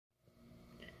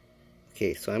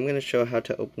Okay, so I'm going to show how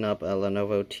to open up a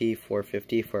Lenovo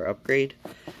T450 for upgrade,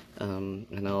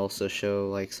 and I'll also show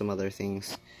like some other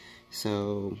things.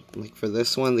 So like for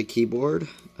this one, the keyboard,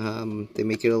 they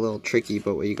make it a little tricky,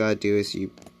 but what you gotta do is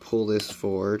you pull this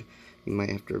forward. You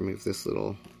might have to remove this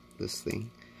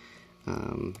thing,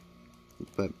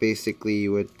 but basically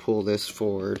you would pull this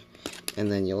forward,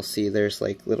 and then you'll see there's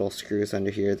like little screws under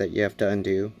here that you have to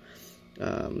undo.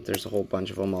 There's a whole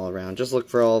bunch of them all around. Just look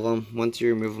for all of them. Once you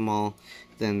remove them all,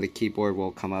 then the keyboard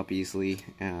will come up easily.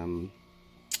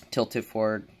 Tilt it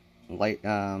forward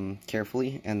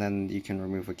carefully, and then you can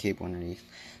remove a cable underneath.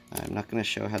 I'm not going to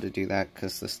show how to do that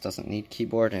because this doesn't need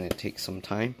keyboard and it takes some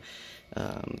time,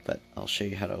 but I'll show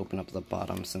you how to open up the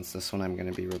bottom, since this one I'm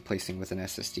going to be replacing with an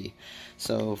SSD.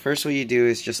 So first what you do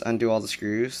is just undo all the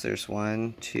screws. There's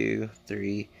 1, 2,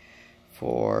 3,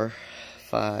 4,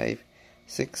 5,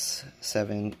 6,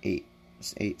 7, 8.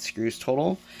 8 screws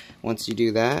total. Once you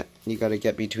do that, you got to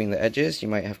get between the edges. You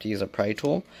might have to use a pry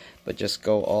tool, but just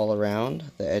go all around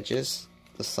the edges,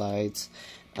 the sides.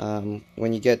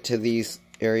 When you get to these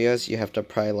areas, you have to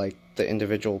pry like the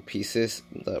individual pieces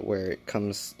where it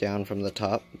comes down from the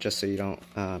top, just so you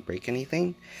don't break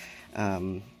anything.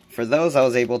 For those, I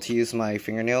was able to use my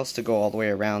fingernails to go all the way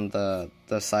around the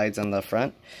sides and the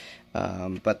front,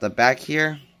 but the back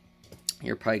here,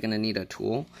 you're probably going to need a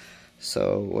tool.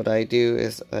 So what I do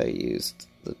is I used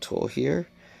the tool here,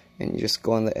 and you just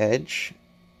go on the edge,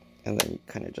 and then you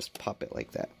kind of just pop it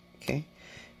like that, okay?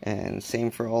 And same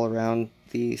for all around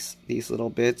these little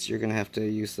bits. You're going to have to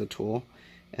use the tool,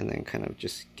 and then kind of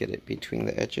just get it between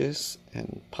the edges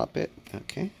and pop it,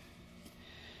 okay?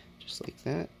 Just like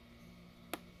that.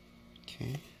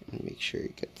 Okay, and make sure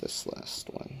you get this last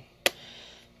one.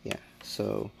 Yeah,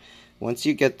 so once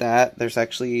you get that, there's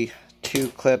actually 2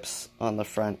 clips on the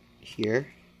front here,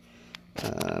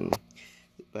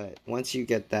 but once you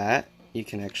get that, you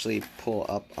can actually pull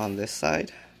up on this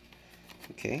side,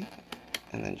 okay,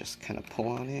 and then just kind of pull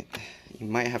on it. You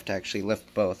might have to actually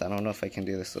lift both. I don't know if I can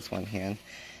do this with one hand.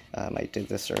 I did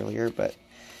this earlier, but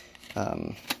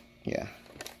yeah,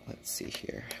 let's see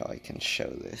here how I can show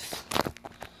this,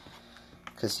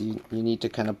 because you need to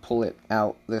kind of pull it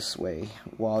out this way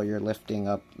while you're lifting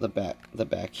up the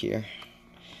back here.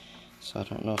 So I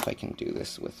don't know if I can do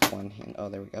this with one hand. Oh,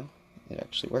 there we go. It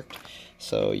actually worked.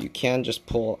 So you can just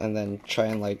pull and then try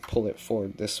and like pull it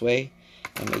forward this way,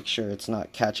 and make sure it's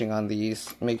not catching on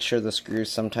these. Make sure the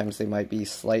screws, sometimes they might be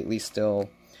slightly still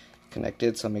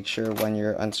connected, so make sure when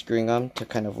you're unscrewing them to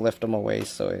kind of lift them away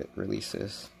so it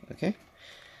releases. Okay,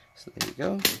 so there you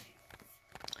go.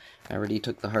 I already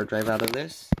took the hard drive out of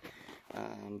this,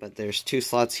 but there's 2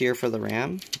 slots here for the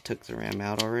RAM. Took the RAM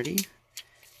out already,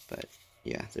 but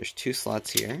yeah, there's 2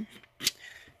 slots here,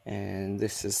 and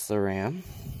this is the RAM.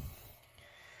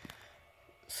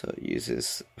 So it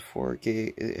uses 4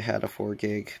 gig. It had a 4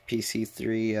 gig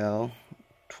PC3L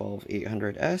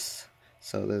 12800S.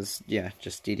 So there's, yeah,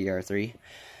 just DDR3.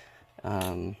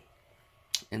 And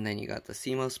then you got the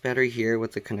CMOS battery here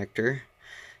with the connector.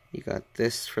 You got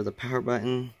this for the power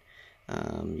button.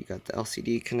 You got the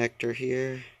LCD connector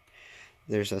here.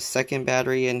 There's a second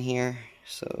battery in here.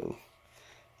 So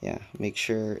yeah, make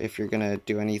sure if you're gonna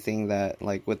do anything that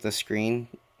like with the screen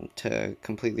to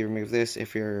completely remove this.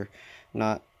 If you're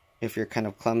kind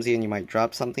of clumsy and you might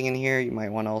drop something in here, you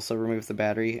might want to also remove the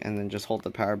battery and then just hold the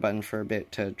power button for a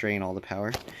bit to drain all the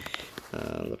power.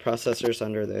 The processor's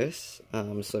under this,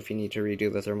 so if you need to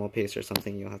redo the thermal paste or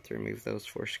something, you'll have to remove those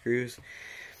 4 screws.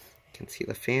 You can see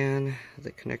the fan,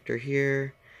 the connector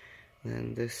here,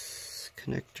 then this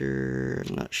connector,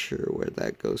 I'm not sure where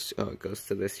that goes to. Oh, it goes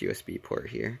to this USB port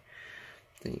here.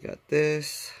 Then you got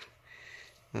this,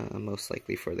 most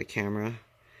likely for the camera.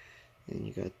 Then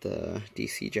you got the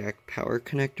DC jack power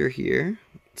connector here,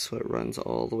 so it runs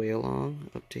all the way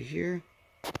along up to here.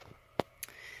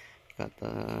 Got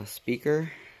the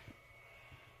speaker.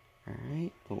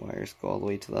 Alright, the wires go all the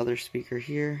way to the other speaker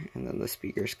here, and then the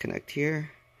speakers connect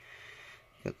here.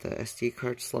 Got the SD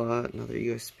card slot, another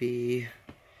USB.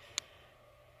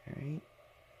 Alright,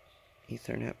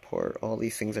 Ethernet port. All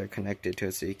these things are connected to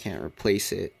it, so you can't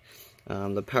replace it.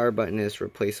 The power button is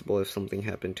replaceable if something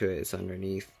happened to it. It's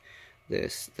underneath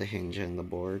the hinge and the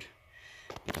board.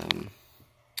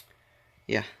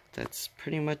 Yeah, that's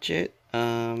pretty much it.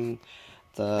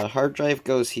 The hard drive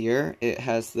goes here. It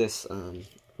has this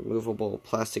removable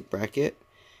plastic bracket,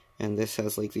 and this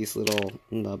has like these little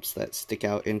nubs that stick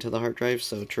out into the hard drive.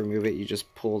 So to remove it, you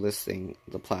just pull this thing,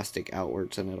 the plastic,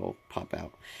 outwards, and it'll pop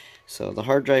out. So the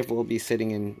hard drive will be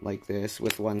sitting in like this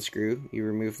with 1 screw. You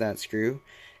remove that screw,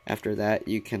 After that,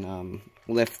 you can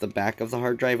lift the back of the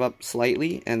hard drive up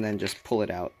slightly and then just pull it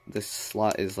out. This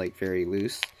slot is like very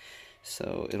loose,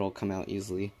 so it'll come out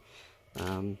easily.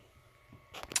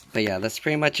 But yeah, that's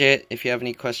pretty much it. If you have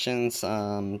any questions,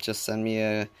 just send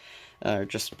me or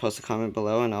just post a comment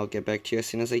below and I'll get back to you as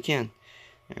soon as I can.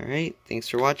 Alright, thanks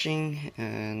for watching,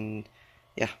 and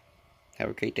yeah, have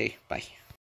a great day. Bye.